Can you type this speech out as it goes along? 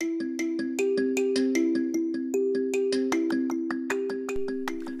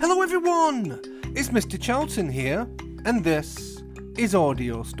Hello everyone, it's Mr. Charlton here, and this is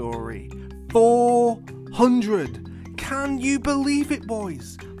Audio Story 400. Can you believe it,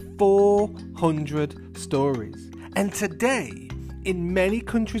 boys? 400 stories. And today, in many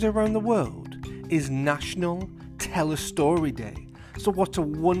countries around the world, is National Tell a Story Day. So what a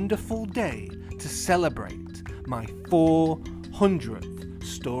wonderful day to celebrate my 400th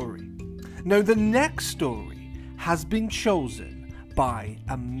story. Now the next story has been chosen by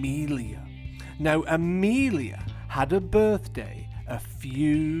Amelia. Now Amelia had a birthday a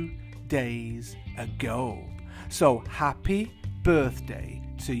few days ago. So happy birthday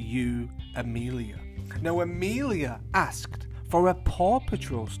to you, Amelia. Now Amelia asked for a Paw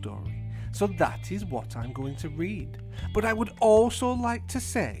Patrol story, so that is what I'm going to read. But I would also like to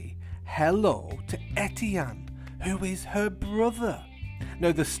say hello to Etienne, who is her brother.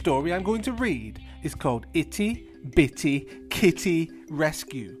 Now the story I'm going to read is called Itty Bitty Kitty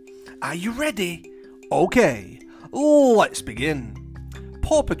Rescue. Are you ready? Okay, let's begin.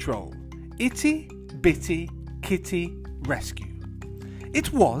 Paw Patrol, Itty Bitty Kitty Rescue.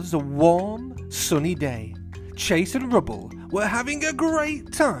 It was a warm, sunny day. Chase and Rubble were having a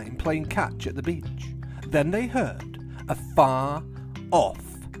great time playing catch at the beach. Then they heard a far-off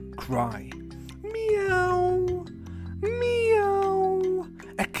cry. Meow, meow.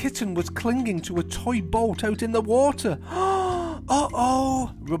 A kitten was clinging to a toy boat out in the water.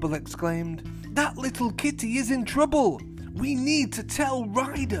 Uh-oh, Rubble exclaimed. That little kitty is in trouble. We need to tell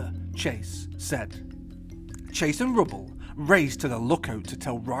Ryder, Chase said. Chase and Rubble raced to the lookout to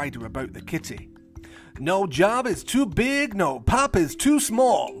tell Ryder about the kitty. No job is too big, no pop is too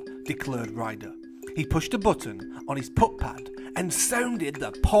small, declared Ryder. He pushed a button on his putt pad and sounded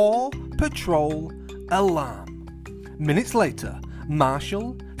the Paw Patrol alarm. Minutes later,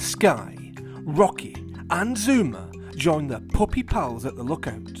 Marshall, Sky, Rocky and Zuma joined the puppy pals at the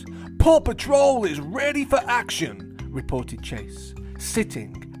lookout. Paw Patrol is ready for action, reported Chase,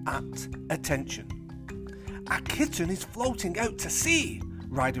 sitting at attention. A kitten is floating out to sea,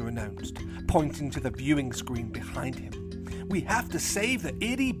 Ryder announced, pointing to the viewing screen behind him. We have to save the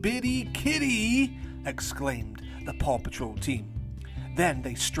itty bitty kitty, exclaimed the Paw Patrol team. Then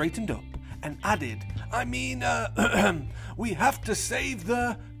they straightened up and added, we have to save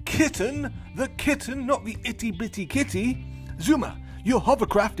the kitten, not the itty bitty kitty. Zuma, your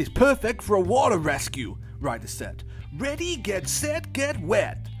hovercraft is perfect for a water rescue, Ryder said. Ready, get set, get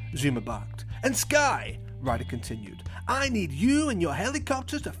wet, Zuma barked. And Sky, Ryder continued, I need you and your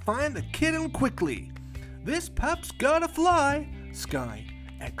helicopters to find the kitten quickly. This pup's gotta fly, Sky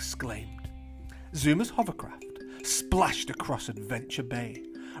exclaimed. Zuma's hovercraft splashed across Adventure Bay.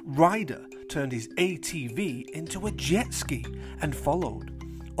 Ryder turned his ATV into a jet ski and followed.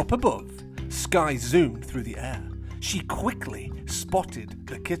 Up above, Sky zoomed through the air. She quickly spotted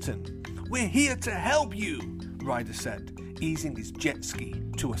the kitten. We're here to help you, Ryder said, easing his jet ski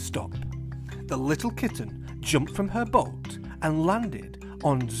to a stop. The little kitten jumped from her boat and landed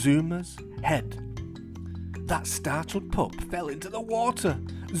on Zuma's head. That startled pup fell into the water.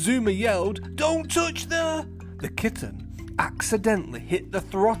 Zuma yelled, Don't touch the... The kitten accidentally hit the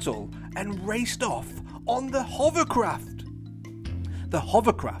throttle and raced off on the hovercraft. The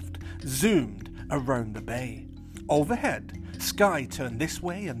hovercraft zoomed around the bay. Overhead, Sky turned this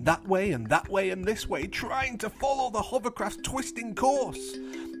way and that way and that way and this way, trying to follow the hovercraft's twisting course.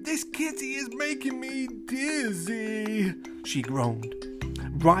 This kitty is making me dizzy, she groaned.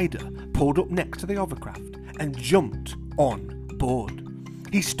 Ryder pulled up next to the hovercraft and jumped on board.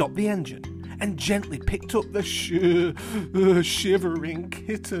 He stopped the engine and gently picked up the shivering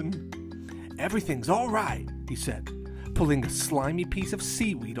kitten. Everything's all right, he said, pulling a slimy piece of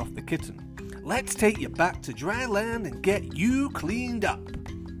seaweed off the kitten. Let's take you back to dry land and get you cleaned up.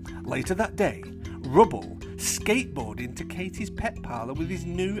 Later that day, Rubble skateboarded into Katie's pet parlour with his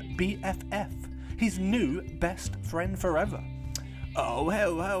new BFF, his new best friend forever. Oh,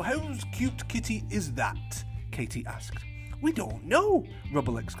 whose cute kitty is that? Katie asked. We don't know,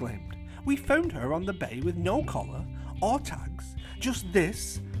 Rubble exclaimed. We found her on the bay with no collar or tags, just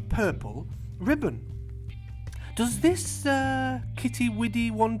this purple ribbon. Does this kitty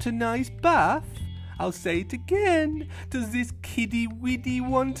widdy want a nice bath? I'll say it again. Does this kitty widdy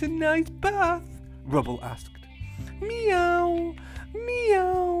want a nice bath? Rubble asked. Meow,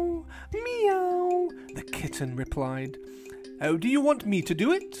 meow, meow, the kitten replied. How do you want me to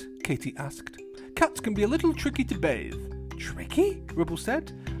do it? Katie asked. Cats can be a little tricky to bathe. Tricky? Rubble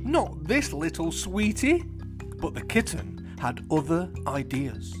said. Not this little sweetie. But the kitten had other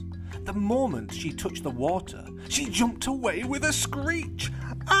ideas. The moment she touched the water, she jumped away with a screech.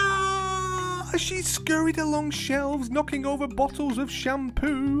 Ah! As she scurried along shelves, knocking over bottles of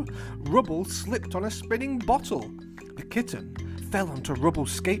shampoo, Rubble slipped on a spinning bottle. The kitten fell onto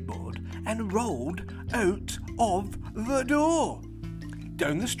Rubble's skateboard and rolled out of the door.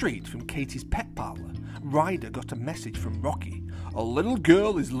 Down the street from Katie's pet parlour, Ryder got a message from Rocky. A little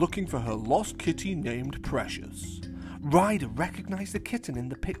girl is looking for her lost kitty named Precious. Ryder recognised the kitten in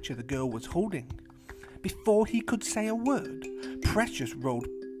the picture the girl was holding. Before he could say a word, Precious rolled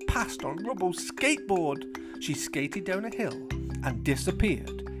past on Rubble's skateboard. She skated down a hill and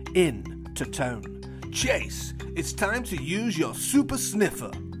disappeared into town. Chase, it's time to use your super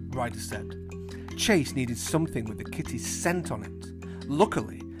sniffer, Ryder said. Chase needed something with the kitty's scent on it.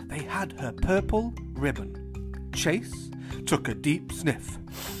 Luckily, they had her purple ribbon. Chase took a deep sniff.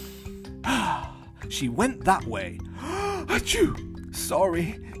 She went that way. Achoo!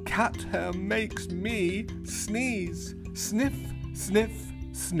 Sorry, cat hair makes me sneeze. Sniff, sniff,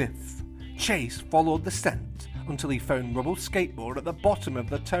 sniff. Chase followed the scent until he found Rubble's skateboard at the bottom of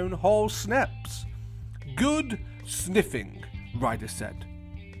the town hall steps. Good sniffing, Ryder said.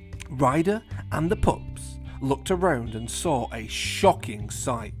 Ryder and the pups looked around and saw a shocking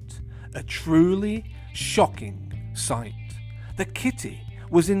sight. A truly shocking sight. The kitty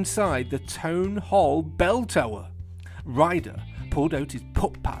was inside the town hall bell tower. Ryder pulled out his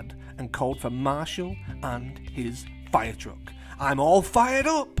pup pad and called for Marshall and his fire truck. I'm all fired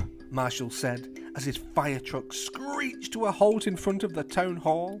up, Marshall said as his fire truck screeched to a halt in front of the town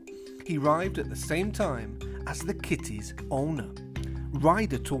hall. He arrived at the same time as the kitty's owner.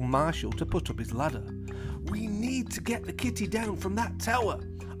 Ryder told Marshall to put up his ladder. We need to get the kitty down from that tower.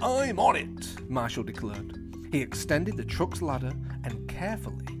 I'm on it, Marshall declared. He extended the truck's ladder and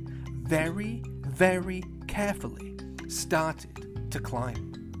carefully, very, very carefully, started to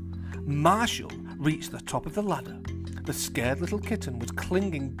climb. Marshall reached the top of the ladder. The scared little kitten was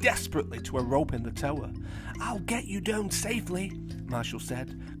clinging desperately to a rope in the tower. I'll get you down safely, Marshall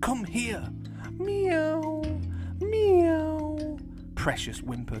said. Come here. Meow, meow, Precious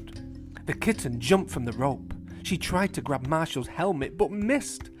whimpered. The kitten jumped from the rope. She tried to grab Marshall's helmet but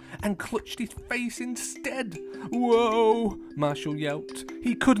missed and clutched his face instead. Whoa, Marshall yelped.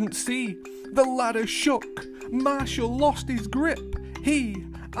 He couldn't see. The ladder shook. Marshall lost his grip. He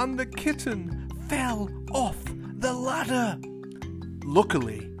and the kitten fell off the ladder.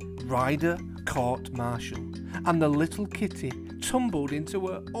 Luckily, Ryder caught Marshall, and the little kitty tumbled into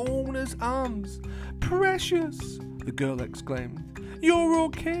her owner's arms. Precious, the girl exclaimed. You're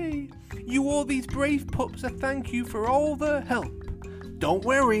okay. You owe these brave pups a thank you for all their help. Don't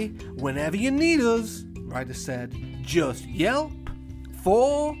worry, whenever you need us, Ryder said, just yelp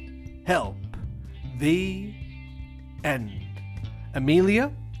for help. The end.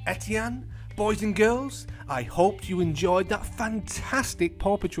 Amelia, Etienne, boys and girls, I hope you enjoyed that fantastic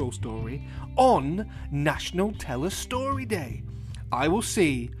Paw Patrol story on National Tell a Story Day. I will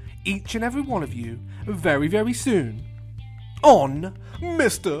see each and every one of you very, very soon on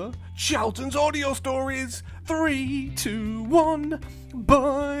Mr. Charlton's Audio Stories. 3, 2, 1,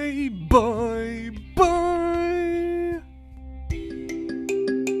 bye bye.